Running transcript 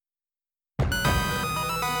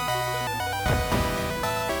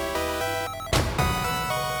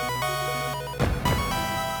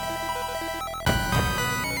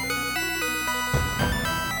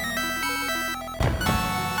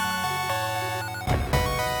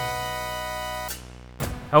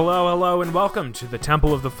Hello, hello, and welcome to the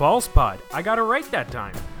Temple of the False Pod. I got it right that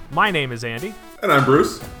time. My name is Andy. And I'm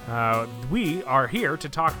Bruce. We are here to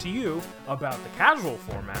talk to you about the casual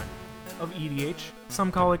format of EDH.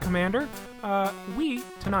 Some call it Commander. We,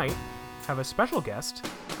 tonight, have a special guest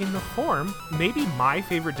in the form, maybe my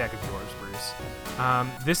favorite deck of yours, Bruce.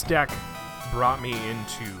 This deck brought me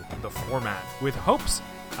into the format with hopes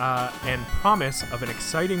and promise of an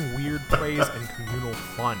exciting weird plays and communal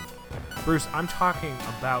fun. Bruce, I'm talking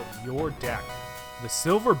about your deck, the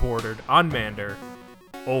silver-bordered Unmander,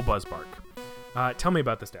 Old Buzzbark. Tell me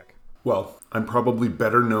about this deck. Well, I'm probably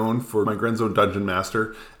better known for my Grenzone Dungeon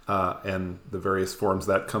Master and the various forms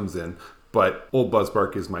that comes in, but Old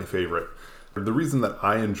Buzzbark is my favorite. The reason that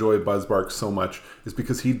I enjoy Buzzbark so much is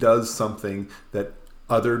because he does something that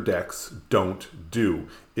other decks don't do.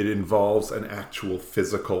 It involves an actual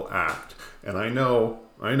physical act. And I know,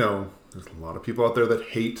 there's a lot of people out there that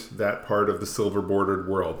hate that part of the silver-bordered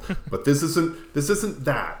world. But this isn't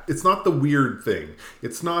that. It's not the weird thing.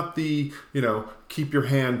 It's not the, keep your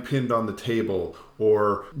hand pinned on the table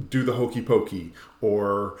or do the hokey pokey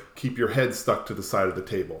or keep your head stuck to the side of the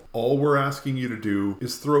table. All we're asking you to do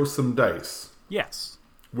is throw some dice. Yes.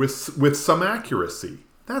 With some accuracy.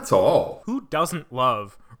 That's all. Who doesn't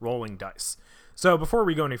love rolling dice? So before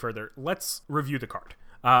we go any further, let's review the card.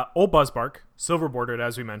 Old Buzzbark, silver-bordered,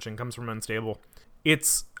 as we mentioned, comes from Unstable.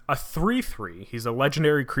 It's a 3/3. He's a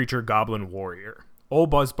legendary creature goblin warrior.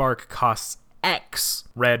 Old Buzzbark costs X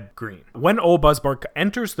red-green. When Old Buzzbark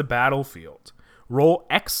enters the battlefield, roll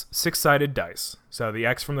X six-sided dice. So the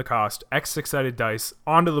X from the cost, X six-sided dice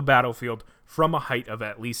onto the battlefield from a height of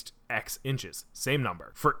at least X inches. Same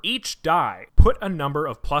number. For each die, put a number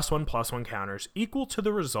of +1/+1 counters equal to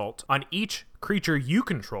the result on each creature you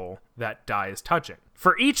control that die is touching.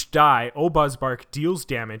 For each die, Old Buzzbark deals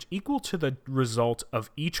damage equal to the result of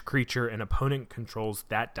each creature an opponent controls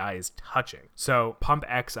that die is touching. So pump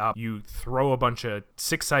X up, you throw a bunch of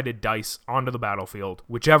six-sided dice onto the battlefield.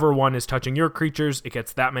 Whichever one is touching your creatures, it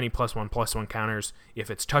gets that many +1/+1 counters.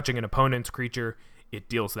 If it's touching an opponent's creature, it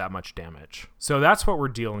deals that much damage. So that's what we're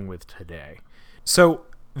dealing with today. So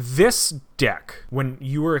this deck, when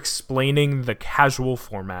you were explaining the casual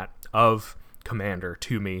format of Commander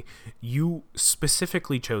to me, you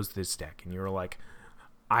specifically chose this deck, and you were like,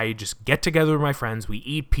 I just get together with my friends, we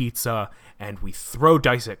eat pizza, and we throw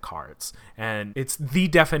dice at cards. And it's the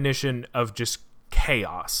definition of just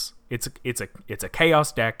chaos. It's a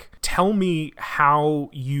chaos deck. Tell me how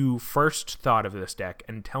you first thought of this deck,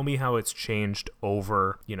 and tell me how it's changed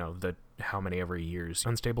over, the how many ever years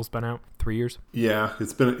Unstable's been out? 3 years? Yeah,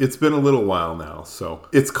 it's been a little while now. So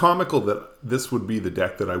it's comical that this would be the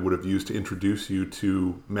deck that I would have used to introduce you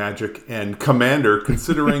to Magic and Commander,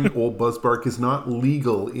 considering Old Buzzbark is not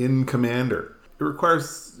legal in Commander. It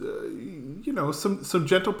requires, some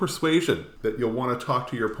gentle persuasion that you'll want to talk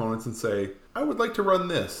to your opponents and say, I would like to run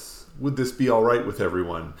this. Would this be all right with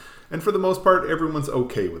everyone? And for the most part, everyone's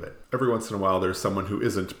okay with it. Every once in a while, there's someone who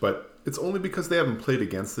isn't, but it's only because they haven't played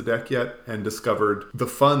against the deck yet and discovered the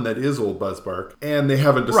fun that is Old Buzzbark, and they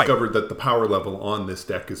haven't discovered that the power level on this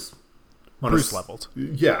deck is Bruce leveled.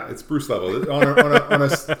 Yeah, it's Bruce leveled.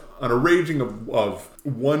 on a raging of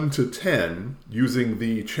 1 to 10, using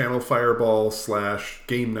the Channel Fireball /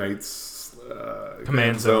 Game Nights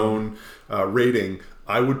Command Zone rating,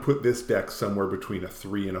 I would put this deck somewhere between a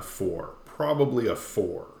 3 and a 4. Probably a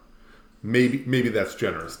 4. Maybe that's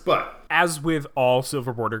generous, but as with all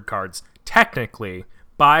silver-bordered cards, technically,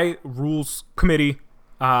 by rules committee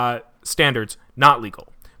standards, not legal.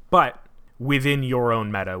 But within your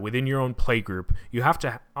own meta, within your own play group, you have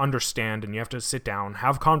to understand and you have to sit down,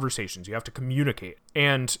 have conversations, you have to communicate.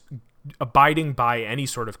 And abiding by any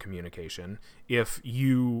sort of communication,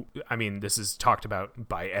 this is talked about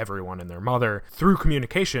by everyone and their mother, through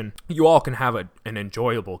communication, you all can have an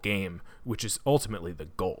enjoyable game, which is ultimately the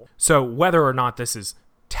goal. So whether or not this is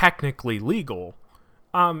technically legal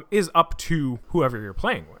is up to whoever you're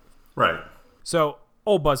playing with. Right. So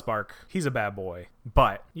Old Buzzbark, he's a bad boy,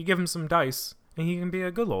 but you give him some dice and he can be a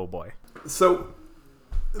good little boy. So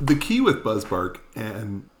the key with Buzzbark,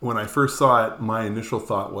 and when I first saw it, my initial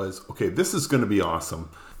thought was, okay, this is going to be awesome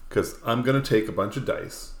because I'm going to take a bunch of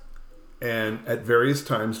dice and at various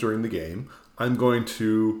times during the game, I'm going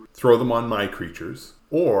to throw them on my creatures,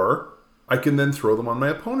 or I can then throw them on my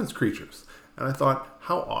opponent's creatures. And I thought,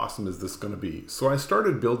 how awesome is this going to be? So I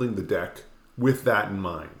started building the deck with that in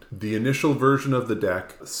mind. The initial version of the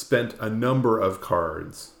deck spent a number of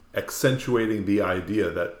cards accentuating the idea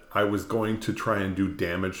that I was going to try and do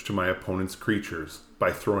damage to my opponent's creatures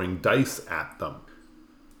by throwing dice at them.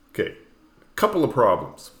 Okay, couple of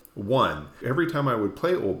problems. One, every time I would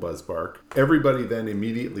play Old Buzzbark, everybody then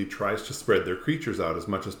immediately tries to spread their creatures out as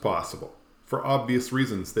much as possible. For obvious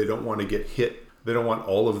reasons, they don't want to get hit. They don't want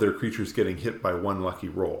all of their creatures getting hit by one lucky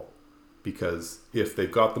roll. Because if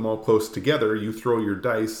they've got them all close together, you throw your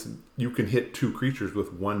dice, you can hit 2 creatures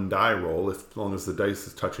with 1 die roll as long as the dice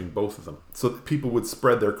is touching both of them. So that people would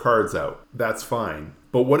spread their cards out. That's fine.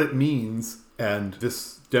 But what it means, and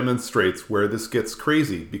this demonstrates where this gets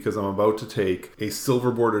crazy, because I'm about to take a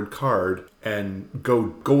silver bordered card and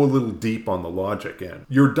go a little deep on the logic end.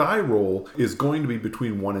 Your die roll is going to be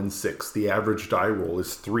between 1 and 6. The average die roll is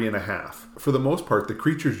 3.5. For the most part, the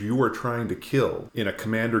creatures you are trying to kill in a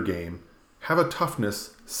commander game have a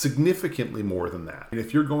toughness significantly more than that. And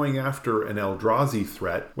if you're going after an Eldrazi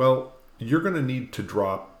threat, well, you're going to need to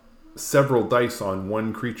drop several dice on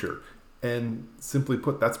one creature. And simply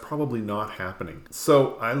put, that's probably not happening.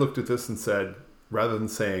 So I looked at this and said, rather than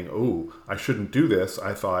saying, oh, I shouldn't do this,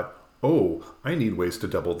 I thought, oh, I need ways to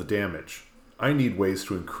double the damage. I need ways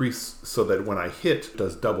to increase so that when I hit, it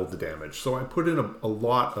does double the damage. So I put in a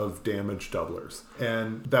lot of damage doublers.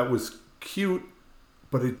 And that was cute,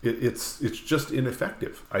 but it's just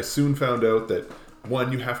ineffective. I soon found out that,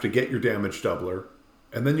 one, you have to get your damage doubler,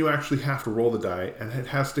 and then you actually have to roll the die, and it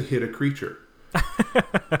has to hit a creature.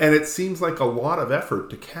 And it seems like a lot of effort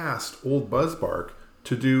to cast Old Buzzbark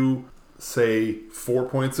to do, say, 4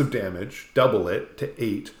 points of damage, double it to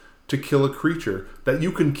 8, to kill a creature that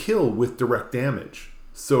you can kill with direct damage.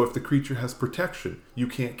 So if the creature has protection, you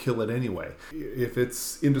can't kill it anyway. If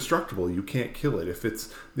it's indestructible, you can't kill it. If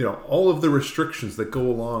it's, all of the restrictions that go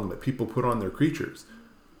along that people put on their creatures,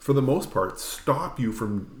 for the most part, stop you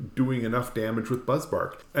from doing enough damage with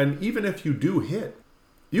Buzzbark. And even if you do hit,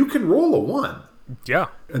 you can roll a 1. Yeah.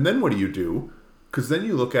 And then what do? Because then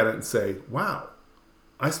you look at it and say, wow,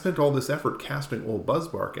 I spent all this effort casting Old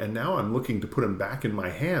Buzzbark, and now I'm looking to put him back in my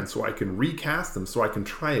hand so I can recast them so I can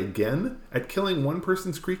try again at killing one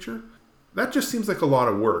person's creature? That just seems like a lot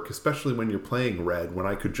of work, especially when you're playing red, when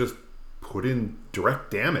I could just put in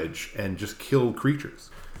direct damage and just kill creatures.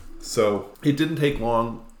 So it didn't take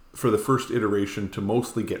long for the first iteration to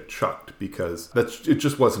mostly get chucked because it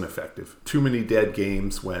just wasn't effective. Too many dead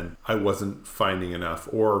games when I wasn't finding enough,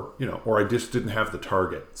 or I just didn't have the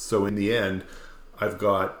target. So in the end, I've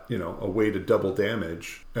got, a way to double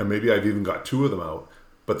damage, and maybe I've even got 2 of them out,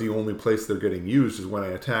 but the only place they're getting used is when I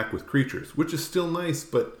attack with creatures, which is still nice,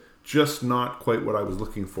 but just not quite what I was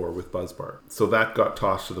looking for with Buzzbark. So that got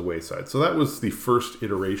tossed to the wayside. So that was the first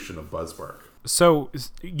iteration of Buzzbark. So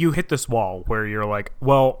you hit this wall where you're like,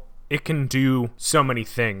 well, it can do so many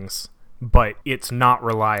things, but it's not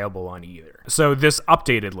reliable on either. So this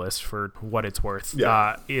updated list, for what it's worth,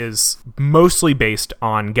 is mostly based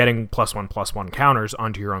on getting +1/+1 counters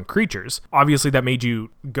onto your own creatures. Obviously, that made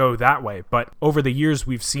you go that way, but over the years,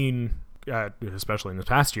 we've seen, especially in the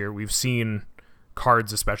past year, we've seen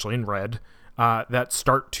cards, especially in red, that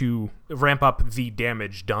start to ramp up the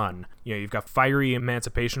damage done. You've got Fiery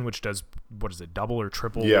Emancipation, which does, double or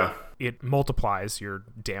triple? Yeah. It multiplies your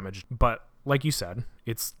damage, but like you said,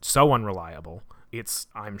 it's so unreliable. It's,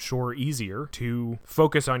 I'm sure, easier to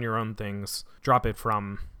focus on your own things, drop it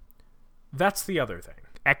from... That's the other thing.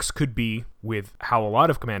 X could be, with how a lot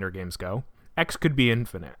of Commander games go, X could be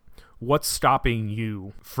infinite. What's stopping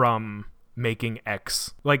you from making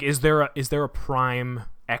X? Like, is there a prime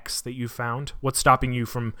X that you found? What's stopping you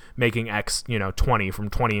from making X, 20 from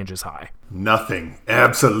 20 inches high? Nothing.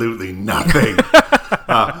 Absolutely nothing.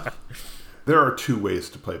 There are 2 ways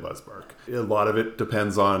to play Buzzbark. A lot of it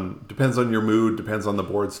depends on your mood, depends on the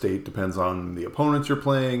board state, depends on the opponents you're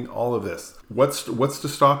playing, all of this. What's to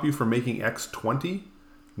stop you from making X 20?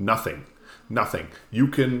 Nothing. You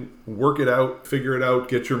can work it out, figure it out,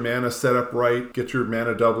 get your mana set up right, get your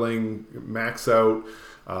mana doubling, max out.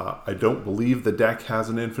 I don't believe the deck has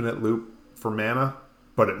an infinite loop for mana,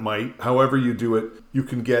 but it might. However you do it, you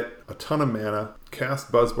can get a ton of mana,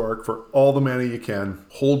 cast Buzzbark for all the mana you can,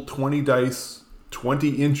 hold 20 dice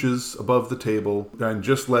 20 inches above the table, and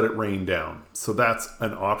just let it rain down. So that's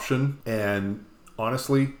an option, and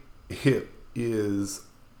honestly, it is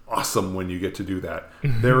awesome when you get to do that.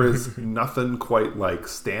 There is nothing quite like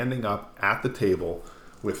standing up at the table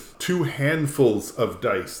with 2 handfuls of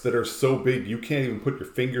dice that are so big you can't even put your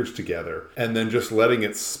fingers together, and then just letting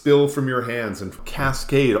it spill from your hands and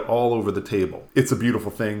cascade all over the table. It's a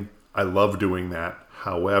beautiful thing. I love doing that.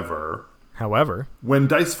 However, when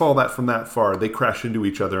dice fall from that far, they crash into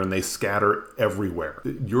each other and they scatter everywhere.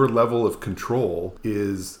 Your level of control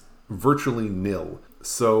is virtually nil.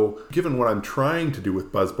 So, given what I'm trying to do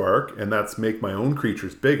with Buzzbark, and that's make my own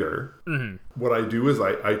creatures bigger, what I do is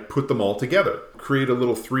I put them all together. Create a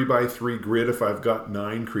little 3x3 grid if I've got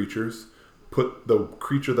 9 creatures. Put the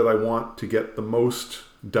creature that I want to get the most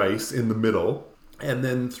dice in the middle, and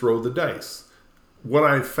then throw the dice. What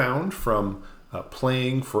I've found from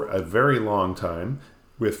playing for a very long time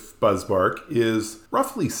with Buzzbark is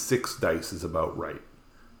roughly 6 dice is about right.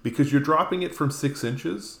 Because you're dropping it from 6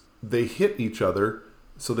 inches, they hit each other,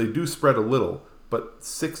 so they do spread a little, but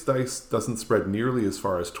 6 dice doesn't spread nearly as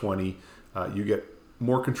far as 20. You get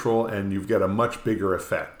more control and you get a much bigger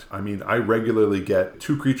effect. I mean, I regularly get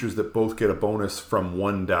 2 creatures that both get a bonus from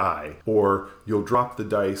 1 die, or you'll drop the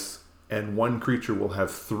dice and 1 creature will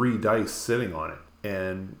have 3 dice sitting on it.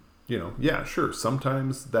 And, you know, yeah, sure,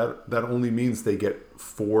 sometimes that only means they get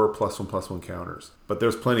 4 +1/+1 counters. But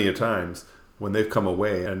there's plenty of times when they've come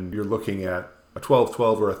away and you're looking at a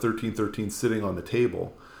 12-12 or a 13-13 sitting on the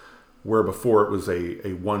table, where before it was a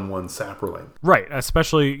 1-1 sapperling. Right,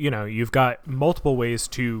 especially, you know, you've got multiple ways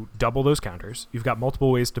to double those counters. You've got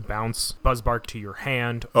multiple ways to bounce Buzzbark to your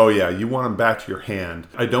hand. Oh yeah, you want him back to your hand.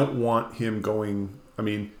 I don't want him going, I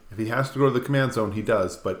mean, if he has to go to the command zone, he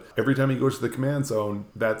does, but every time he goes to the command zone,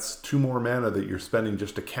 that's 2 more mana that you're spending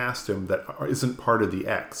just to cast him that isn't part of the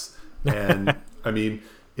X. And, I mean,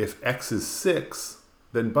 if X is 6,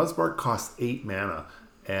 then Buzzbark costs 8 mana.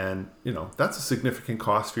 And, you know, that's a significant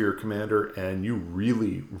cost for your commander, and you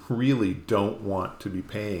really, really don't want to be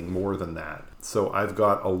paying more than that. So I've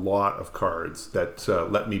got a lot of cards that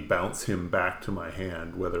let me bounce him back to my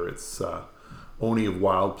hand, whether it's Oni of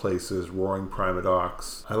Wild Places, Roaring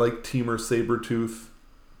Primadox. I like Teamer Sabertooth,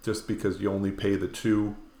 just because you only pay the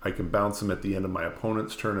 2. I can bounce him at the end of my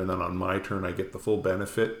opponent's turn, and then on my turn I get the full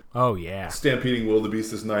benefit. Oh, yeah. Stampeding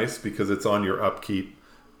Wildebeest is nice because it's on your upkeep,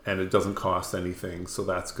 and it doesn't cost anything, so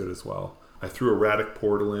that's good as well. I threw Erratic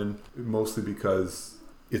Portal in, mostly because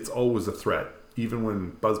it's always a threat. Even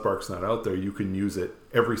when Buzzbark's not out there, you can use it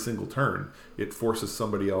every single turn. It forces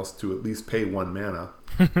somebody else to at least pay 1 mana.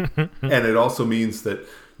 And it also means that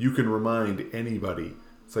you can remind anybody.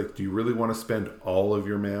 It's like, do you really want to spend all of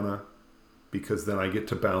your mana? Because then I get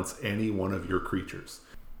to bounce any one of your creatures.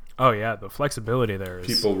 Oh, yeah, the flexibility there is...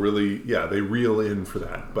 People really, yeah, they reel in for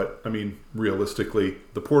that. But, I mean, realistically,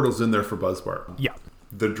 the portal's in there for Buzzbark. Yeah.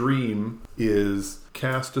 The dream is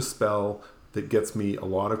cast a spell that gets me a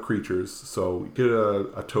lot of creatures. So, get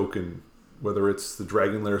a token, whether it's the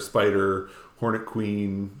Dragonlair Spider, Hornet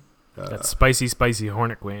Queen... that spicy, spicy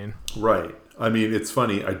Hornet Queen. Right. I mean, it's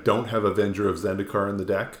funny, I don't have Avenger of Zendikar in the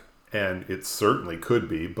deck. And it certainly could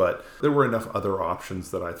be, but there were enough other options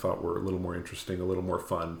that I thought were a little more interesting, a little more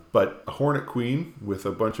fun. But a Hornet Queen with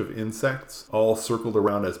a bunch of insects all circled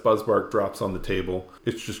around as Buzzbark drops on the table,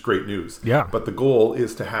 it's just great news. Yeah. But the goal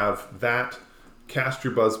is to have that, cast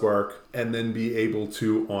your Buzzbark, and then be able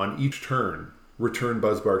to, on each turn, return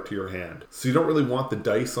Buzzbark to your hand. So you don't really want the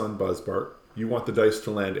dice on Buzzbark. You want the dice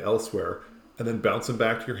to land elsewhere, and then bounce them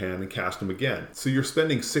back to your hand and cast them again. So you're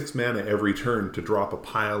spending 6 mana every turn to drop a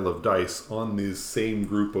pile of dice on these same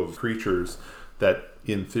group of creatures that,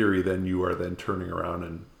 in theory, then you are then turning around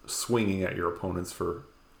and swinging at your opponents for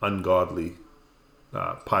ungodly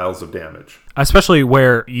piles of damage. Especially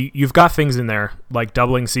where you've got things in there, like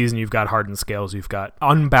Doubling Season, you've got Hardened Scales, you've got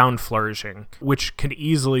Unbound Flourishing, which can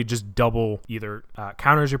easily just double either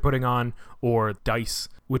counters you're putting on or dice,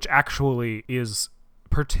 which actually is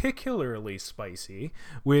particularly spicy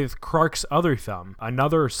with Krark's Other Thumb,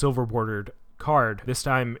 another silver-bordered card, this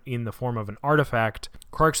time in the form of an artifact.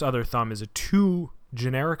 Krark's Other Thumb is a 2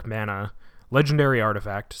 generic mana legendary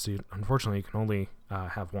artifact, so unfortunately you can only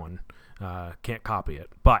have 1. Can't copy it.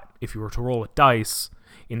 But if you were to roll a dice,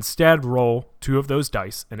 instead roll 2 of those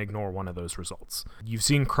dice and ignore 1 of those results. You've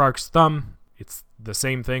seen Krark's Thumb. It's the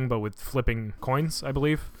same thing, but with flipping coins, I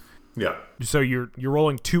believe. Yeah. So you're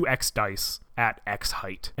rolling 2 X dice at X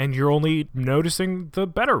height, and you're only noticing the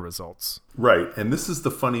better results. Right, and this is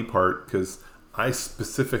the funny part, because I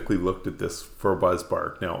specifically looked at this for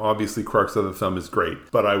Buzzbark. Now, obviously, Krark's Other Thumb is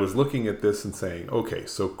great, but I was looking at this and saying, okay,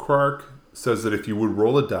 so Krark says that if you would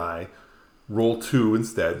roll a die, roll 2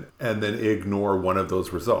 instead, and then ignore 1 of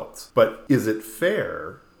those results. But is it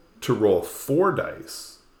fair to roll 4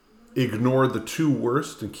 dice, ignore the 2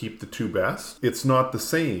 worst, and keep the 2 best? It's not the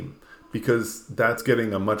same, because that's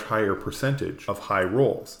getting a much higher percentage of high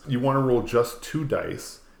rolls. You want to roll just 2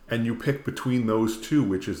 dice, and you pick between those 2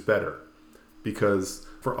 which is better. Because,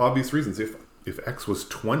 for obvious reasons, if X was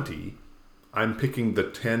 20, I'm picking the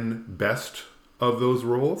 10 best of those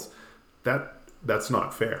rolls. That's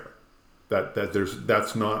not fair.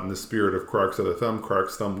 That's not in the spirit of Krark's Other Thumb.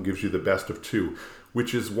 Krark's Thumb gives you the best of two,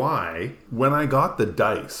 which is why when I got the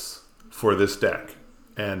dice for this deck,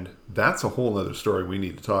 and that's a whole other story we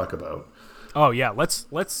need to talk about. Oh yeah, let's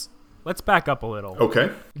back up a little.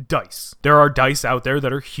 Okay. Dice. There are dice out there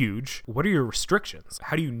that are huge. What are your restrictions?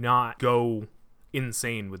 How do you not go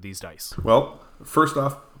insane with these dice? Well, first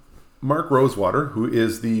off, Mark Rosewater, who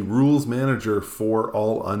is the rules manager for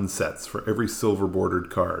all unsets for every silver bordered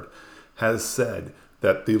card, has said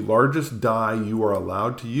that the largest die you are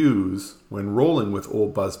allowed to use when rolling with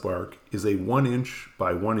Old Buzzbark is a 1 inch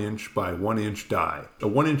by 1 inch by 1 inch die. A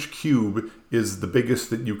 1 inch cube is the biggest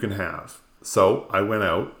that you can have. So I went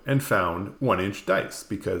out and found 1 inch dice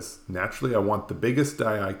because naturally I want the biggest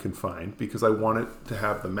die I can find because I want it to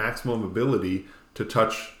have the maximum ability to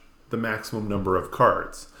touch the maximum number of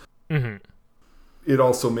cards. Mm-hmm. It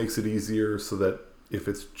also makes it easier so that if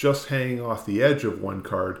it's just hanging off the edge of one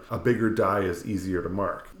card, a bigger die is easier to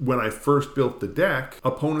mark. When I first built the deck,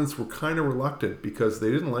 opponents were kind of reluctant because they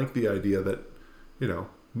didn't like the idea that,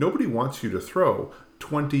 nobody wants you to throw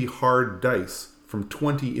 20 hard dice from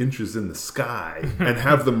 20 inches in the sky and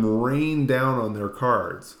have them rain down on their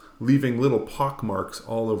cards, leaving little pock marks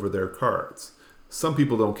all over their cards. Some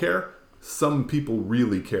people don't care. Some people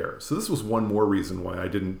really care. So this was one more reason why I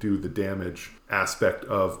didn't do the damage aspect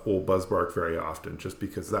of Old Buzzbark very often, just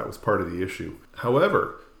because that was part of the issue.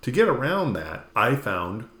 However, to get around that, I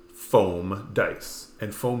found foam dice.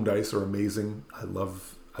 And foam dice are amazing. I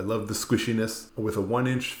love the squishiness. With a 1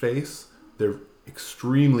 inch face, they're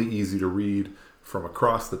extremely easy to read from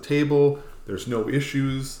across the table. There's no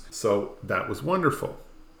issues. So that was wonderful.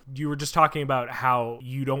 You were just talking about how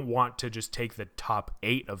you don't want to just take the top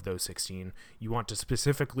 8 of those 16. You want to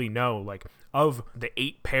specifically know, like, of the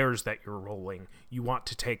 8 pairs that you're rolling, you want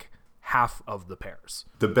to take half of the pairs.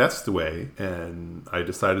 The best way, and I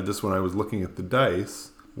decided this when I was looking at the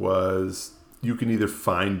dice, was you can either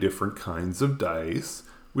find different kinds of dice,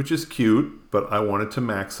 which is cute, but I wanted to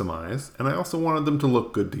maximize, and I also wanted them to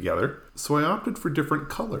look good together. So I opted for different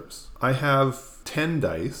colors. I have 10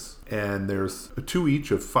 dice, and there's 2 each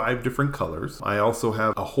of 5 different colors. I also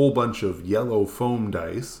have a whole bunch of yellow foam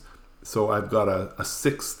dice, so I've got a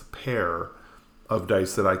 6th pair of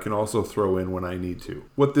dice that I can also throw in when I need to.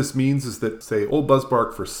 What this means is that, say, Old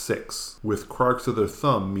Buzzbark for 6 with Krark's Other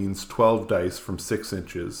Thumb means 12 dice from 6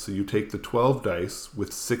 inches. So you take the 12 dice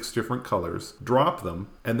with 6 different colors, drop them,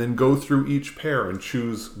 and then go through each pair and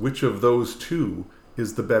choose which of those 2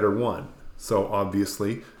 is the better one. So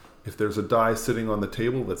obviously, if there's a die sitting on the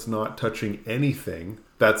table that's not touching anything,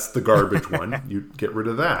 that's the garbage one. You get rid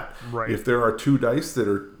of that. Right. If there are 2 dice that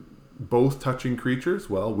are both touching creatures,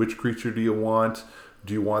 well, which creature do you want?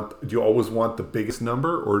 Do you always want the biggest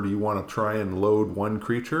number, or do you want to try and load one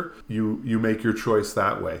creature? You make your choice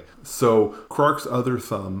that way. So Krark's Other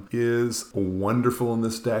Thumb is wonderful in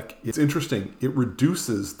this deck. It's interesting. It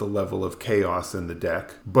reduces the level of chaos in the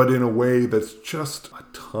deck, but in a way that's just a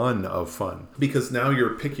ton of fun. Because now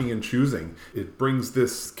you're picking and choosing. It brings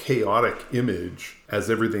this chaotic image as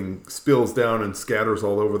everything spills down and scatters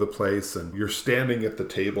all over the place, and you're standing at the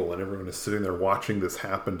table and everyone is sitting there watching this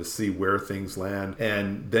happen to see where things land,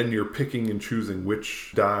 and then you're picking and choosing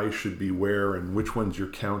which die should be where and which ones you're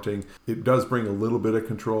counting. It does bring a little bit of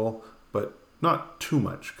control, but not too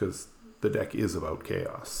much, because the deck is about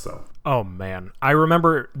chaos. So oh man, I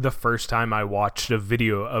remember the first time I watched a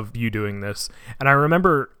video of you doing this, and I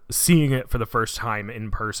remember seeing it for the first time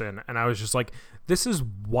in person, and I was just like, this is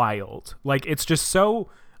wild. Like, it's just so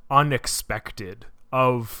unexpected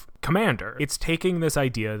of Commander. It's taking this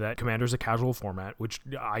idea that Commander's a casual format, which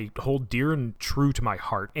I hold dear and true to my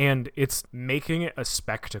heart, and it's making it a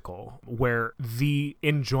spectacle where the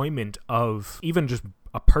enjoyment of even just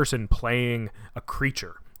a person playing a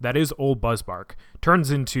creature that is Old Buzzbark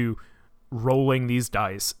turns into rolling these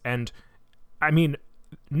dice. And I mean,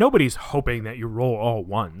 nobody's hoping that you roll all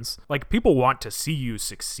ones. Like, people want to see you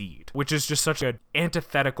succeed, which is just such an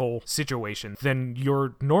antithetical situation than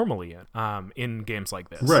you're normally in games like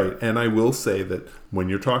this. Right, and I will say that when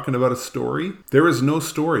you're talking about a story, there is no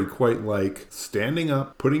story quite like standing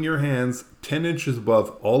up, putting your hands 10 inches above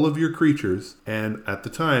all of your creatures, and at the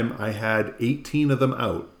time I had 18 of them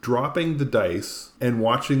out, dropping the dice and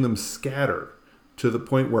watching them scatter to the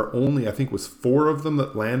point where only, I think it was 4 of them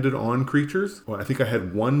that landed on creatures. Well, I think I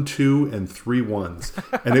had 1, 2, and 3 ones.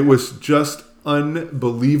 And it was just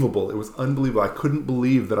unbelievable. It was unbelievable. I couldn't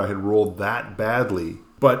believe that I had rolled that badly.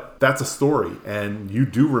 But that's a story, and you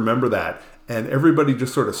do remember that. And everybody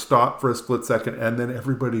just sort of stopped for a split second, and then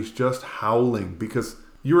everybody's just howling because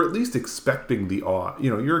you're at least expecting the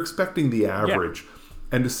you're expecting the average. Yeah.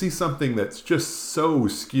 And to see something that's just so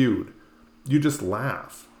skewed, you just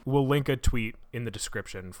laugh. We'll link a tweet in the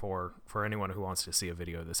description for anyone who wants to see a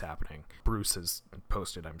video of this happening. Bruce has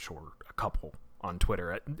posted, I'm sure, a couple on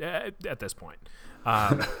Twitter at this point.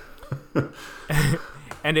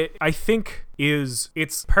 And I think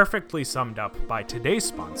it's perfectly summed up by today's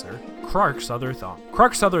sponsor, Krark's Other Thumb.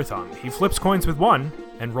 Krark's Other Thumb. He flips coins with one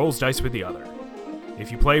and rolls dice with the other.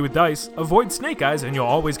 If you play with dice, avoid snake eyes and you'll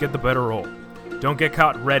always get the better roll. Don't get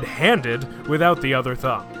caught red-handed without the other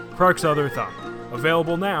thumb. Krark's Other Thumb.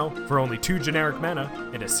 Available now for only 2 generic mana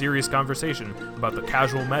and a serious conversation about the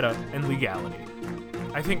casual meta and legality.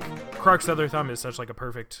 I think Krark's Other Thumb is such like a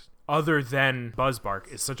perfect, other than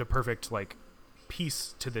Buzzbark, is such a perfect like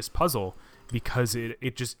piece to this puzzle because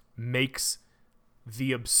it just makes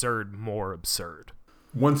the absurd more absurd.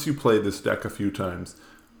 Once you play this deck a few times,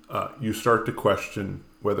 you start to question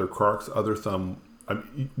whether Krark's Other Thumb...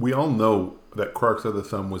 we all know that Krark's Other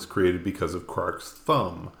Thumb was created because of Krark's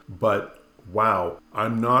Thumb, but wow,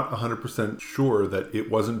 I'm not 100% sure that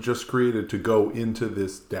it wasn't just created to go into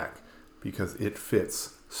this deck because it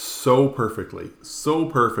fits so perfectly.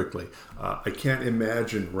 I can't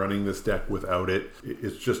imagine running this deck without it.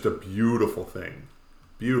 It's just a beautiful thing.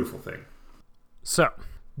 So,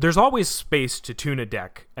 there's always space to tune a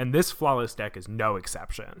deck, and this flawless deck is no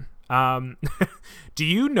exception. Do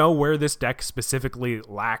you know where this deck specifically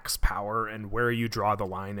lacks power and where you draw the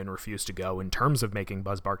line and refuse to go in terms of making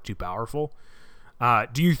Buzzbark too powerful?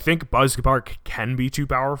 Do you think Buzzbark can be too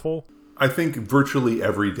powerful? I think virtually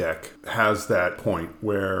every deck has that point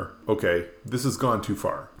where, okay, this has gone too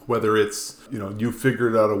far. Whether it's, you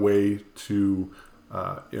figured out a way to,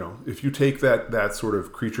 if you take that sort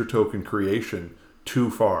of creature token creation too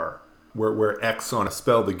far, where X on a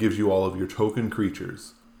spell that gives you all of your token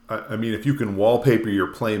creatures. I mean, if you can wallpaper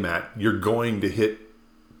your playmat, you're going to hit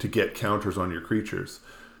to get counters on your creatures.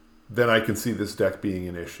 Then I can see this deck being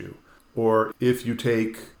an issue. Or if you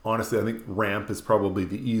take, honestly, I think ramp is probably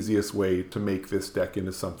the easiest way to make this deck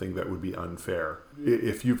into something that would be unfair.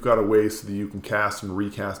 If you've got a way so that you can cast and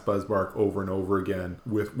recast Buzzbark over and over again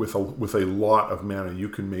with a lot of mana, you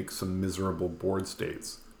can make some miserable board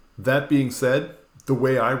states. That being said, the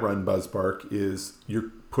way I run Buzzbark is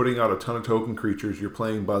you're putting out a ton of token creatures, you're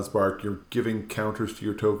playing Buzzbark, you're giving counters to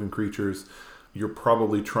your token creatures, you're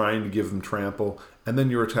probably trying to give them trample, and then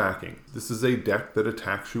you're attacking. This is a deck that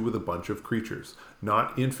attacks you with a bunch of creatures.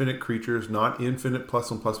 Not infinite creatures, not infinite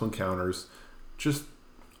 +1/+1 counters, just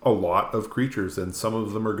a lot of creatures, and some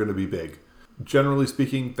of them are going to be big. Generally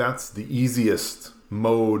speaking, that's the easiest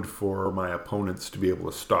mode for my opponents to be able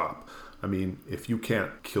to stop. I mean, if you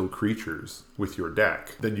can't kill creatures with your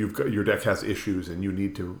deck, then your deck has issues and you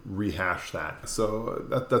need to rehash that. So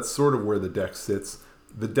that's sort of where the deck sits.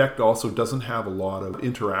 The deck also doesn't have a lot of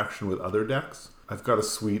interaction with other decks. I've got a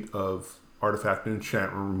suite of artifact and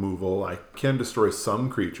enchantment removal. I can destroy some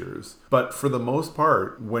creatures. But for the most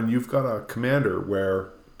part, when you've got a commander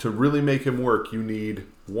where to really make him work, you need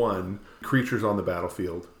 1, creatures on the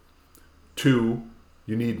battlefield. 2,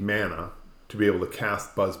 you need mana to be able to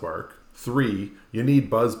cast Buzzbark. 3, you need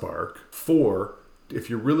Buzzbark. 4, if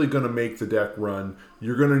you're really going to make the deck run,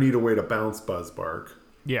 you're going to need a way to bounce Buzzbark.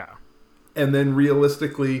 Yeah. And then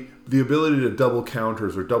realistically, the ability to double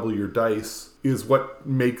counters or double your dice is what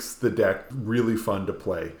makes the deck really fun to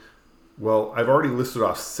play. Well, I've already listed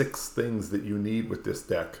off 6 things that you need with this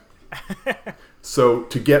deck. So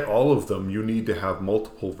to get all of them, you need to have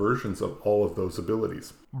multiple versions of all of those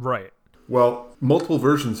abilities. Right. Well, multiple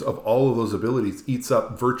versions of all of those abilities eats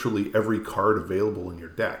up virtually every card available in your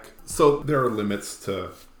deck. So there are limits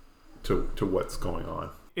to what's going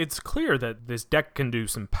on. It's clear that this deck can do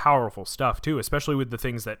some powerful stuff too, especially with the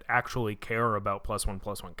things that actually care about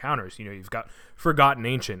 +1/+1 counters. You've got Forgotten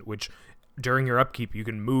Ancient, which during your upkeep you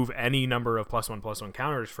can move any number of +1/+1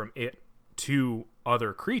 counters from it to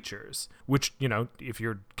other creatures, which, if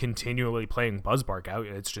you're continually playing Buzzbark out,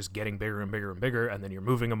 it's just getting bigger and bigger and bigger, and then you're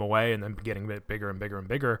moving them away and then getting a bit bigger and bigger and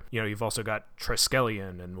bigger. You've also got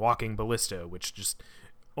Triskelion and Walking Ballista, which just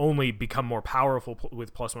only become more powerful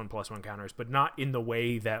with +1/+1 counters, but not in the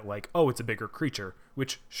way that it's a bigger creature,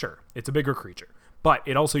 which sure, it's a bigger creature, but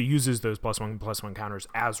it also uses those +1/+1 counters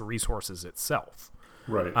as resources itself.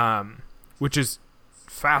 Right. Which is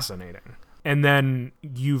fascinating. And then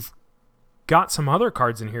you've got some other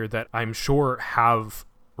cards in here that I'm sure have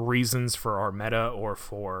reasons for our meta or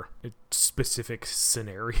for specific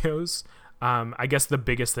scenarios. I guess the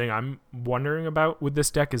biggest thing I'm wondering about with this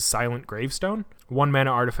deck is Silent Gravestone. 1 mana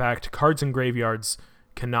artifact, cards in graveyards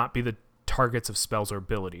cannot be the targets of spells or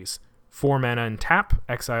abilities. 4 mana and tap,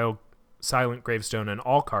 exile Silent Gravestone and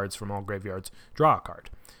all cards from all graveyards, draw a card.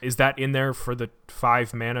 Is that in there for the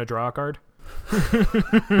 5 mana draw a card?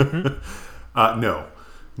 No.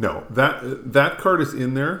 No. That card is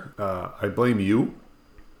in there. I blame you.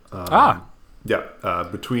 Yeah.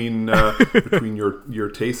 Between your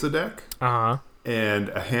Tesa deck and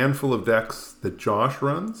a handful of decks that Josh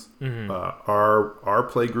runs, our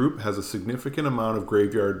play group has a significant amount of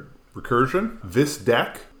graveyard recursion. This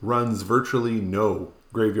deck runs virtually no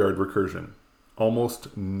graveyard recursion.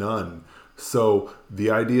 Almost none. So the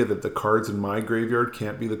idea that the cards in my graveyard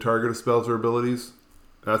can't be the target of spells or abilities,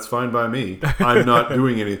 that's fine by me. I'm not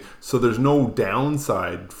doing any. So there's no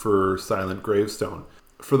downside for Silent Gravestone.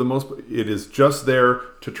 For the most part, it is just there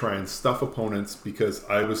to try and stuff opponents because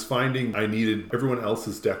I was finding I needed everyone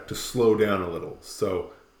else's deck to slow down a little.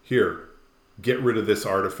 So here, get rid of this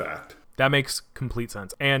artifact. That makes complete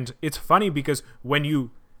sense. And it's funny because when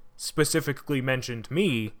you specifically mentioned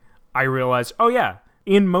me, I realized, oh yeah,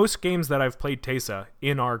 in most games that I've played Tesa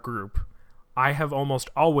in our group, I have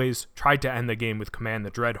almost always tried to end the game with Command the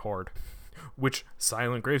Dread Horde, which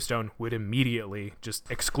Silent Gravestone would immediately just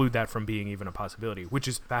exclude that from being even a possibility, which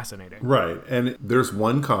is fascinating. Right, and there's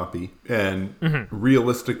one copy, and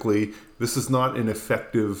realistically, this is not an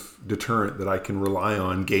effective deterrent that I can rely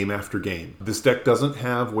on game after game. This deck doesn't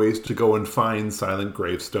have ways to go and find Silent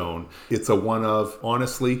Gravestone. It's a one of,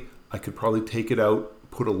 honestly, I could probably take it out,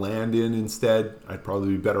 put a land in instead. I'd probably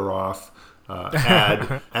be better off.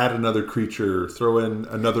 Add another creature, throw in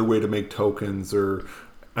another way to make tokens, or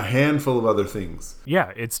a handful of other things.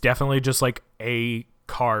 Yeah, it's definitely just like a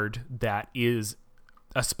card that is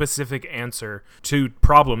a specific answer to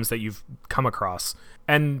problems that you've come across.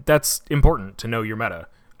 And that's important to know your meta.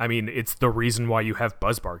 I mean, it's the reason why you have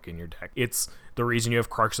Buzzbark in your deck. It's the reason you have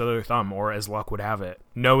Krark's Other Thumb, or as luck would have it.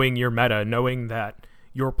 Knowing your meta, knowing that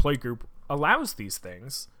your playgroup allows these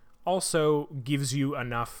things, also gives you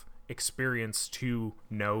enough experience to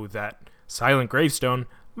know that Silent Gravestone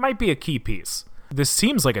might be a key piece. This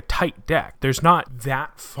seems like a tight deck. There's not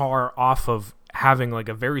that far off of having like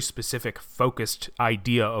a very specific focused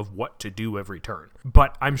idea of what to do every turn.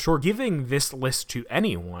 But I'm sure giving this list to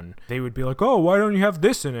anyone, they would be like, oh, why don't you have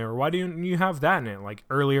this in it? Or why don't you have that in it? Like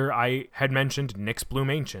earlier I had mentioned Nyx Bloom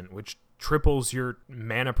Ancient, which triples your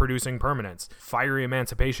mana producing permanents. Fiery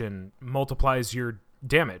Emancipation multiplies your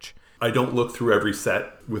damage. I don't look through every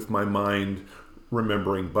set with my mind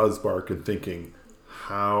remembering Buzzbark and thinking,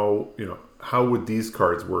 how would these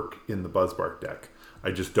cards work in the Buzzbark deck? I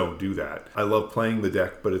just don't do that. I love playing the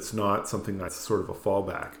deck, but it's not something that's sort of a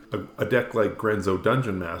fallback. A deck like Grenzo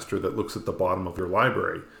Dungeon Master that looks at the bottom of your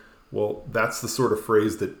library, well, that's the sort of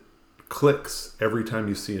phrase that clicks every time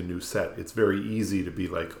you see a new set. It's very easy to be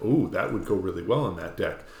like, oh, that would go really well in that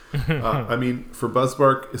deck. I mean, for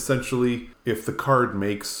Buzzbark, essentially, if the card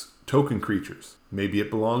makes token creatures, maybe it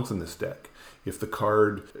belongs in this deck. If the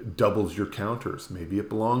card doubles your counters, maybe it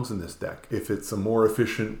belongs in this deck. If it's a more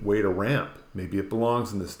efficient way to ramp, maybe it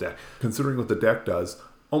belongs in this deck. Considering what the deck does,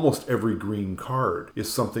 almost every green card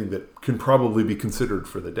is something that can probably be considered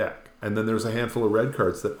for the deck. And then there's a handful of red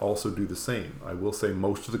cards that also do the same. I will say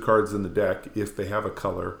most of the cards in the deck, if they have a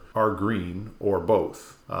color, are green or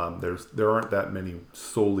both. There aren't that many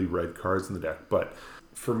solely red cards in the deck. But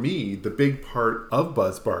for me, the big part of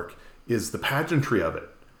Buzzbark is the pageantry of it.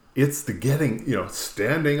 It's the getting,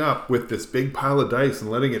 standing up with this big pile of dice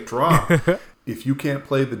and letting it drop. If you can't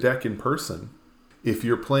play the deck in person, if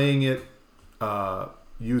you're playing it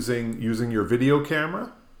using your video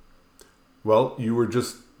camera, well, you were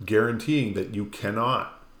just guaranteeing that you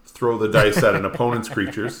cannot throw the dice at an opponent's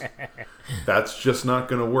creatures. That's just not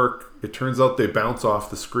going to work. It turns out they bounce off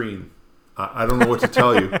the screen. I don't know what to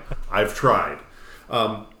tell you. I've tried.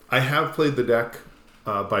 I have played the deck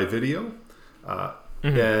by video.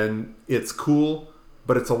 And it's cool,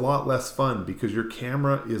 but it's a lot less fun because your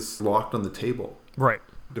camera is locked on the table. Right.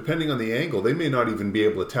 Depending on the angle, they may not even be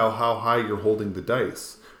able to tell how high you're holding the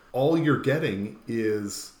dice. All you're getting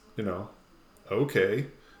is, okay,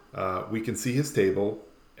 we can see his table,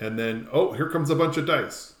 and then, oh, here comes a bunch of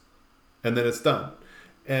dice. And then it's done.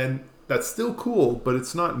 And that's still cool, but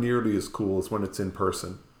it's not nearly as cool as when it's in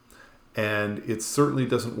person. And it certainly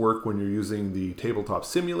doesn't work when you're using the tabletop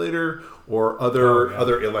simulator or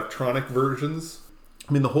other electronic versions.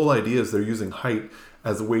 I mean, the whole idea is they're using height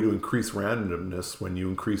as a way to increase randomness when you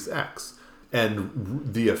increase X. And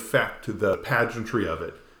the effect, the pageantry of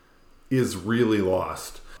it, is really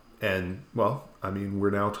lost. And, well, I mean, we're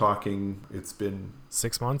now talking, it's been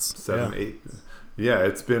 6 months? 7, 8. Yeah,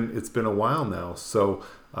 it's been a while now. So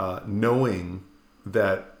knowing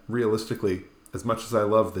that realistically, as much as I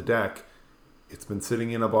love the deck, it's been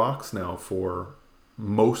sitting in a box now for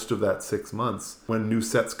most of that 6 months. When new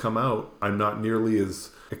sets come out, I'm not nearly as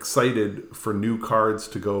excited for new cards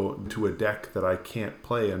to go to a deck that I can't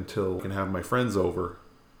play until I can have my friends over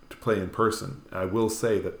to play in person. I will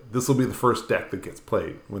say that this will be the first deck that gets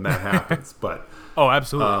played when that happens. But oh,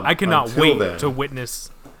 absolutely! I cannot wait to witness.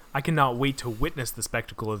 I cannot wait to witness the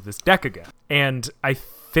spectacle of this deck again. And I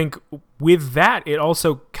think with that, it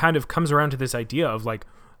also kind of comes around to this idea of like,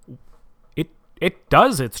 it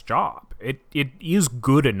does its job. It is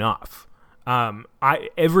good enough.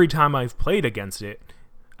 Every time I've played against it,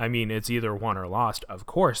 I mean, it's either won or lost, of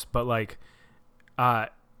course, but like, I've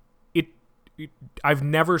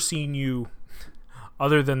never seen you,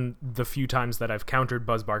 other than the few times that I've countered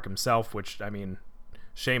Buzzbark himself, which, I mean,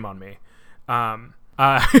 shame on me.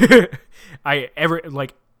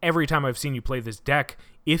 Every time I've seen you play this deck,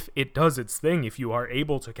 if it does its thing, if you are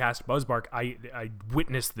able to cast Buzzbark, I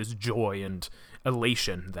witness this joy and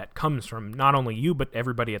elation that comes from not only you, but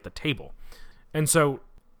everybody at the table. And so,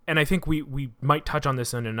 and I think we might touch on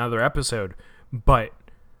this in another episode, but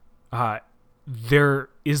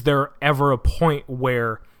is there ever a point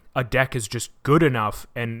where a deck is just good enough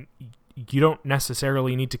and you don't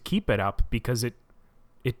necessarily need to keep it up because it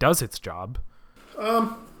does its job?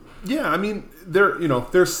 Yeah, I mean,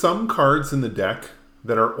 there's some cards in the deck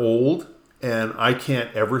that are old and I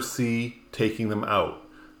can't ever see taking them out.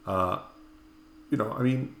 I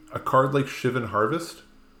mean, a card like Shivan Harvest,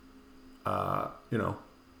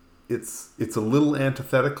 it's a little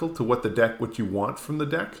antithetical to what you want from the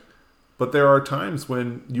deck, but there are times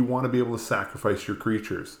when you want to be able to sacrifice your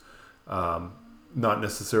creatures, not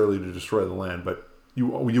necessarily to destroy the land, but you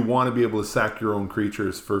want to be able to sack your own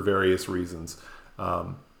creatures for various reasons.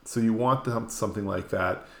 So you want something like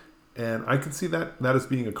that, and I can see that as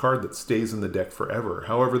being a card that stays in the deck forever.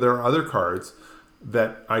 However, there are other cards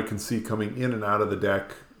that I can see coming in and out of the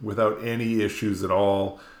deck without any issues at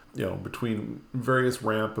all, between various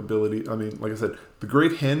ramp ability. I mean, like I said, the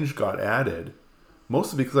Great Henge got added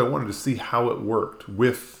mostly because I wanted to see how it worked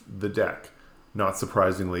with the deck. Not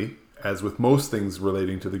surprisingly, as with most things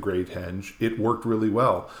relating to the Great Henge, it worked really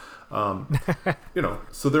well.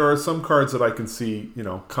 So there are some cards that I can see,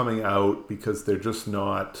 coming out because they're just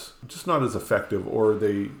not as effective, or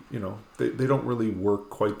they don't really work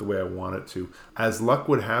quite the way I want it to. As luck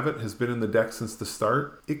would have it, has been in the deck since the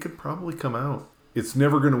start. It could probably come out. It's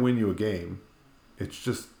never going to win you a game. It's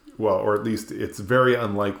just, or at least it's very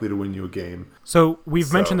unlikely to win you a game. So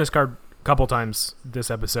we've mentioned this card a couple times this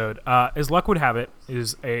episode. As luck would have it,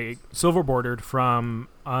 is a silver bordered from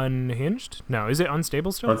Unhinged? No, is it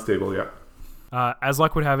Unstable still? Unstable, yeah. As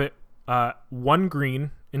luck would have it, 1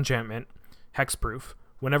 green enchantment, hexproof.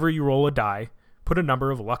 Whenever you roll a die, put a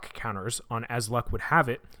number of luck counters on As luck would have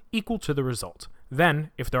it equal to the result.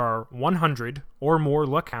 Then, if there are 100 or more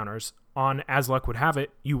luck counters on As luck would have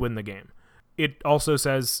it, you win the game. It also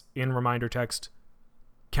says in reminder text,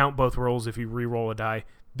 count both rolls if you re-roll a die.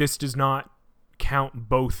 This does not count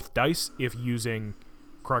both dice if using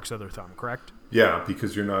Crux Other Thumb, correct? Yeah,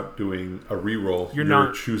 because you're not doing a re-roll.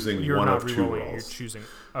 You're choosing one of 2 rolls. You're choosing.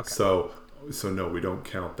 Okay. So no, we don't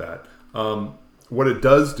count that. What it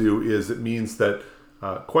does do is it means that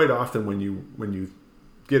quite often when you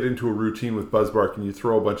get into a routine with Buzzbark and you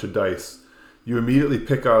throw a bunch of dice, you immediately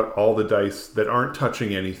pick out all the dice that aren't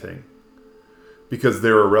touching anything because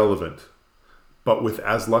they're irrelevant. But with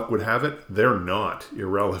As luck would have it, they're not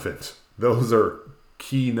irrelevant. Those are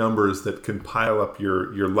key numbers that can pile up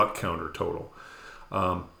your luck counter total.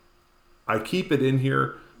 I keep it in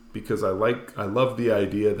here because I love the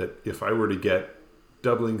idea that if I were to get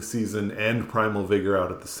Doubling Season and Primal Vigor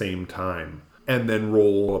out at the same time and then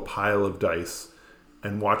roll a pile of dice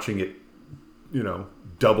and watching it,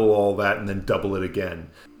 double all that and then double it again.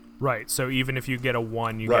 Right. So even if you get a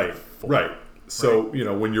 1, you get 4. Right. So,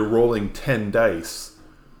 when you're rolling 10 dice,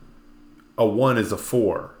 a 1 is a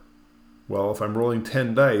 4. Well, if I'm rolling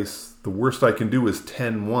 10 dice, the worst I can do is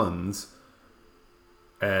 10 ones.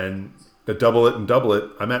 And double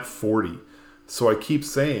it, I'm at 40. So I keep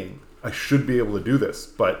saying I should be able to do this.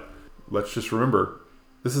 But let's just remember,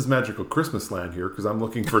 this is Magical Christmas Land here, because I'm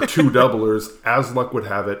looking for 2 doublers, As luck would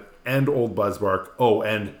have it, and Old Buzzbark. Oh,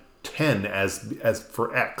 and 10 as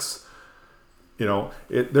for X.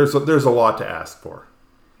 There's a lot to ask for.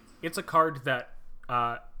 It's a card that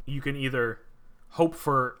you can either hope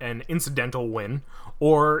for an incidental win,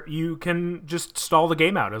 or you can just stall the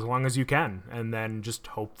game out as long as you can, and then just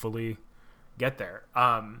hopefully get there.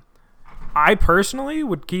 I personally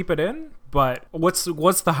would keep it in, but what's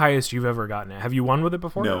the highest you've ever gotten it? Have you won with it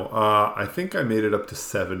before? No, I think I made it up to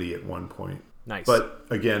 70 at one point. Nice. But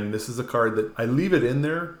again, this is a card that I leave it in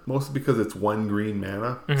there mostly because it's 1 green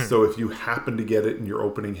mana. So if you happen to get it in your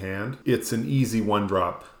opening hand, it's an easy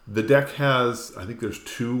 1-drop. The deck has, I think there's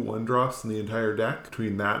 2 1-drops in the entire deck.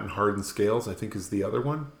 Between that and Hardened Scales, I think is the other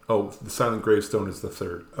one. Oh, the Silent Gravestone is the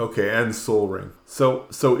third. Okay, and Soul Ring. So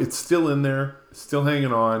it's still in there, still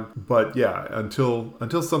hanging on. But yeah,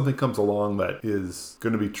 until something comes along that is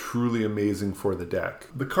going to be truly amazing for the deck.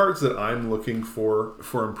 The cards that I'm looking for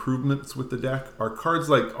improvements with the deck are cards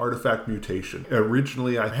like Artifact Mutation.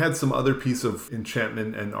 Originally, I had some other piece of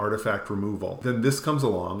enchantment and artifact removal. Then this comes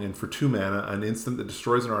along, and for 2 mana, an instant that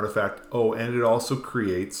destroys an artifact. Oh, and it also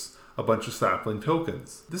creates a bunch of sapling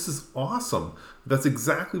tokens. This is awesome. That's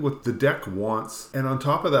exactly what the deck wants. And on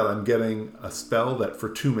top of that, I'm getting a spell that for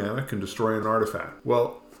 2 mana can destroy an artifact.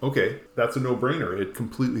 Well, okay, that's a no-brainer. It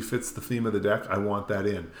completely fits the theme of the deck. I want that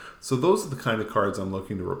in. So those are the kind of cards I'm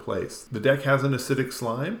looking to replace. The deck has an Acidic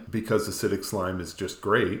Slime because Acidic Slime is just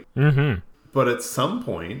great. But at some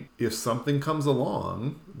point, if something comes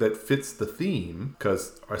along that fits the theme,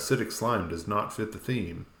 because Acidic Slime does not fit the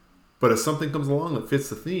theme, but if something comes along that fits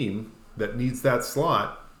the theme that needs that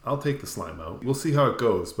slot, I'll take the slime out. We'll see how it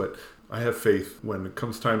goes, but I have faith when it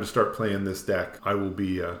comes time to start playing this deck, I will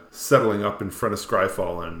be settling up in front of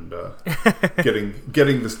Scryfall and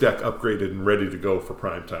getting this deck upgraded and ready to go for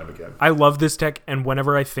prime time again. I love this deck, and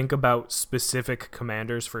whenever I think about specific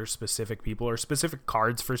commanders for specific people or specific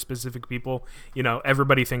cards for specific people,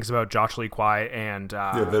 everybody thinks about Josh Lee Kwai and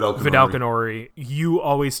Vidal Canori. You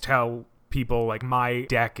always tell people like my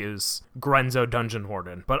deck is Grenzo Dungeon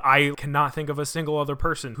Warden, but I cannot think of a single other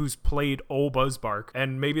person who's played Ol Buzzbark,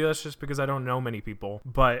 and maybe that's just because I don't know many people,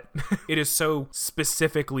 but it is so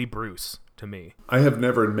specifically Bruce to me. I have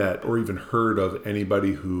never met or even heard of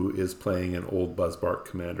anybody who is playing an Old Buzzbark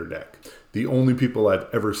commander deck. The only people I've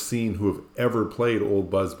ever seen who have ever played Old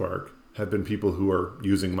Buzzbark have been people who are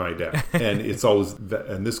using my deck. And it's always that,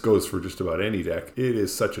 and this goes for just about any deck. It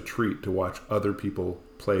is such a treat to watch other people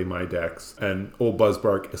play my decks, and Old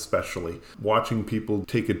Buzzbark especially. Watching people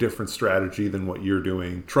take a different strategy than what you're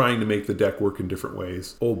doing, trying to make the deck work in different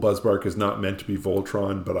ways. Old Buzzbark is not meant to be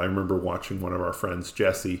Voltron, but I remember watching one of our friends,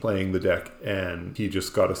 Jesse, playing the deck, and he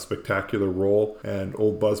just got a spectacular roll, and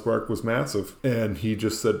Old Buzzbark was massive. And he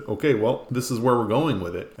just said, okay, well, this is where we're going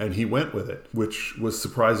with it. And he went with it, which was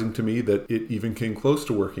surprising to me that it even came close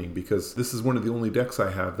to working, because this is one of the only decks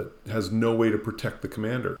I have that has no way to protect the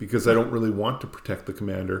commander, because I don't really want to protect the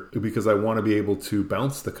commander, because I want to be able to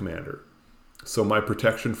bounce the commander. So my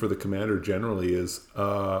protection for the commander generally is,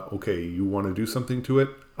 okay, you want to do something to it?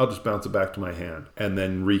 I'll just bounce it back to my hand and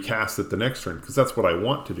then recast it the next turn, because that's what I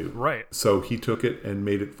want to do. Right. So he took it and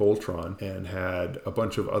made it Voltron and had a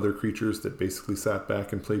bunch of other creatures that basically sat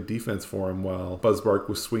back and played defense for him while Buzzbark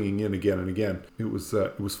was swinging in again and again. It was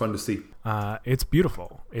fun to see. It's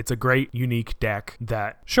beautiful. It's a great, unique deck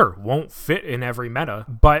that, sure, won't fit in every meta,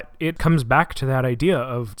 but it comes back to that idea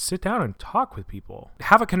of sit down and talk with people.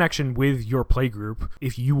 Have a connection with your play group.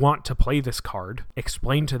 If you want to play this card,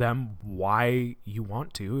 explain to them why you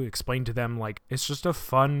want to. Explain to them, like, it's just a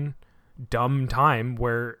fun, dumb time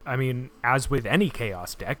where, I mean, as with any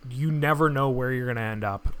Chaos deck, you never know where you're going to end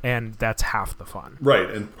up, and that's half the fun. Right,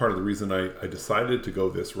 and part of the reason I decided to go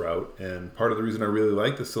this route, and part of the reason I really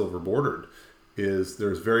like the Silver Bordered, is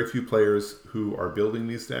there's very few players who are building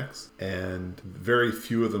these decks, and very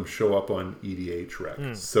few of them show up on EDH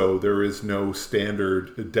Rec. So there is no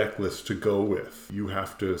standard deck list to go with. You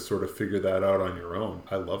have to sort of figure that out on your own.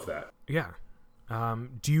 I love that. Yeah.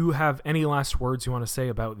 Do you have any last words you want to say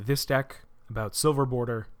about this deck, about Silver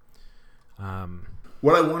Border?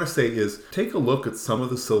 What I want to say is take a look at some of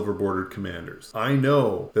the Silver Bordered commanders. I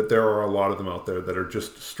know that there are a lot of them out there that are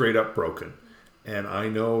just straight up broken. And I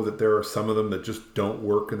know that there are some of them that just don't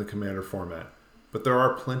work in the commander format. But there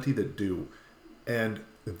are plenty that do. And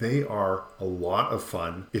they are a lot of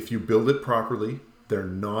fun. If you build it properly, they're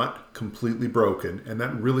not completely broken. And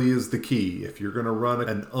that really is the key. If you're going to run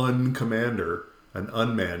an uncommander, an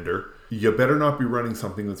unmander, you better not be running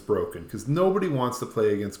something that's broken, because nobody wants to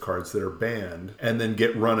play against cards that are banned and then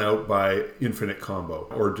get run out by infinite combo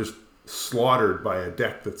or just slaughtered by a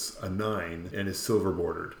deck that's a 9 and is Silver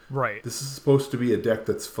Bordered. Right. This is supposed to be a deck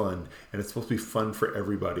that's fun, and it's supposed to be fun for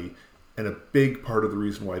everybody. And a big part of the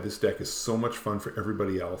reason why this deck is so much fun for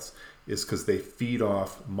everybody else is because they feed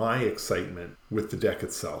off my excitement with the deck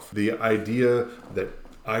itself. The idea that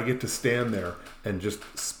I get to stand there and just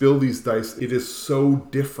spill these dice. It is so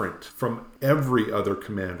different from every other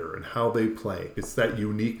commander and how they play. It's that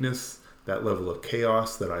uniqueness, that level of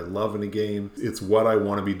chaos that I love in a game. It's what I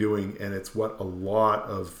want to be doing, and it's what a lot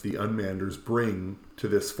of the unmanders bring to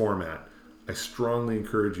this format. I strongly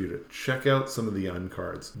encourage you to check out some of the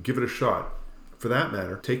uncards. Give it a shot. For that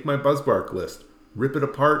matter, take my Buzzbark list, rip it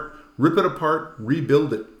apart,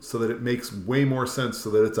 rebuild it so that it makes way more sense, so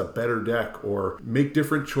that it's a better deck, or make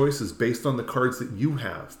different choices based on the cards that you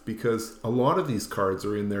have, because a lot of these cards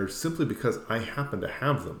are in there simply because I happen to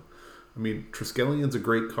have them. I mean, Triskellion's a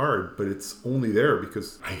great card, but it's only there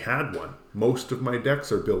because I had one. Most of my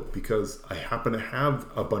decks are built because I happen to have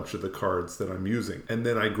a bunch of the cards that I'm using, and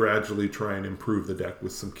then I gradually try and improve the deck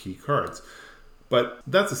with some key cards. But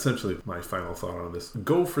that's essentially my final thought on this.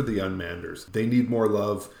 Go for the Unmanders. They need more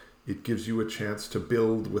love. It gives you a chance to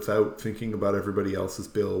build without thinking about everybody else's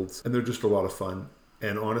builds, and they're just a lot of fun.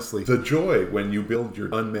 And honestly, the joy when you build your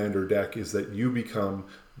Unmander deck is that you become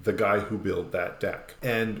the guy who built that deck.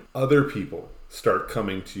 And other people start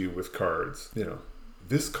coming to you with cards. You know,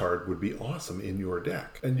 this card would be awesome in your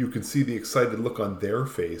deck. And you can see the excited look on their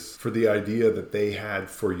face for the idea that they had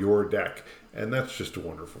for your deck. And that's just a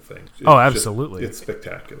wonderful thing. Absolutely. It's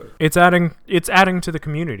spectacular. It's adding to the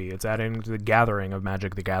community. It's adding to the gathering of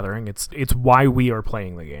Magic the Gathering. It's why we are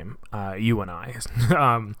playing the game, you and I.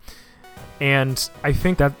 And I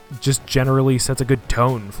think that just generally sets a good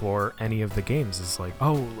tone for any of the games. It's like,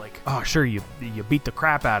 sure, you beat the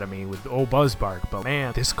crap out of me with old Buzzbark, but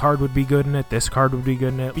man, this card would be good in it, this card would be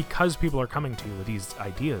good in it. Because people are coming to you with these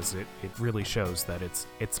ideas, it really shows that it's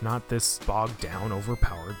not this bogged down,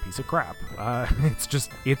 overpowered piece of crap.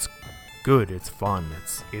 It's good, it's fun,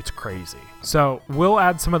 it's crazy. So we'll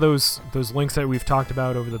add some of those links that we've talked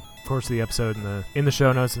about over the course of the episode in the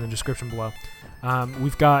show notes in the description below.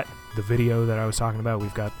 We've got the video that I was talking about.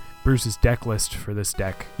 We've got Bruce's deck list for this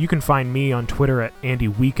deck. You can find me on Twitter at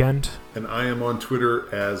AndyWeekend. And I am on Twitter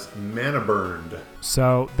as ManaBurned.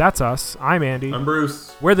 So that's us. I'm Andy. I'm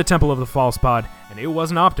Bruce. We're the Temple of the False Pod, and it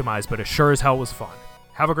wasn't optimized, but it sure as hell was fun.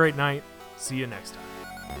 Have a great night. See you next time.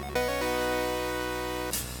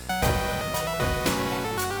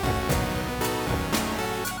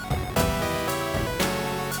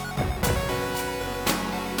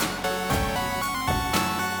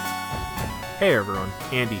 Hey everyone,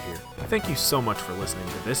 Andy here. Thank you so much for listening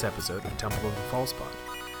to this episode of Temple of the False Pod.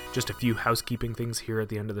 Just a few housekeeping things here at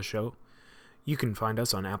the end of the show. You can find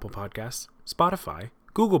us on Apple Podcasts, Spotify,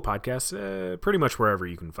 Google Podcasts, pretty much wherever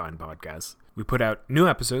you can find podcasts. We put out new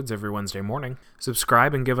episodes every Wednesday morning.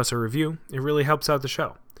 Subscribe and give us a review. It really helps out the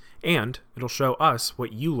show. And it'll show us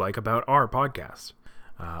what you like about our podcast.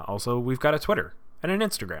 Also, we've got a Twitter and an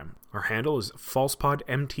Instagram. Our handle is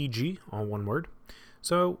FalsePodMTG, all one word.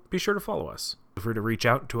 So be sure to follow us. Feel free to reach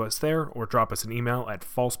out to us there or drop us an email at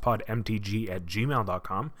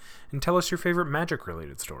falsepodmtg@gmail.com and tell us your favorite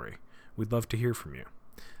magic-related story. We'd love to hear from you.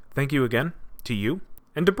 Thank you again to you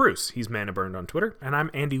and to Bruce. He's ManaBurned on Twitter, and I'm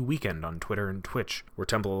Andy Weekend on Twitter and Twitch. We're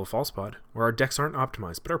Temple of the False Pod, where our decks aren't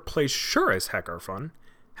optimized, but our plays sure as heck are fun.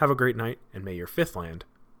 Have a great night, and may your fifth land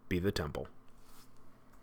be the Temple.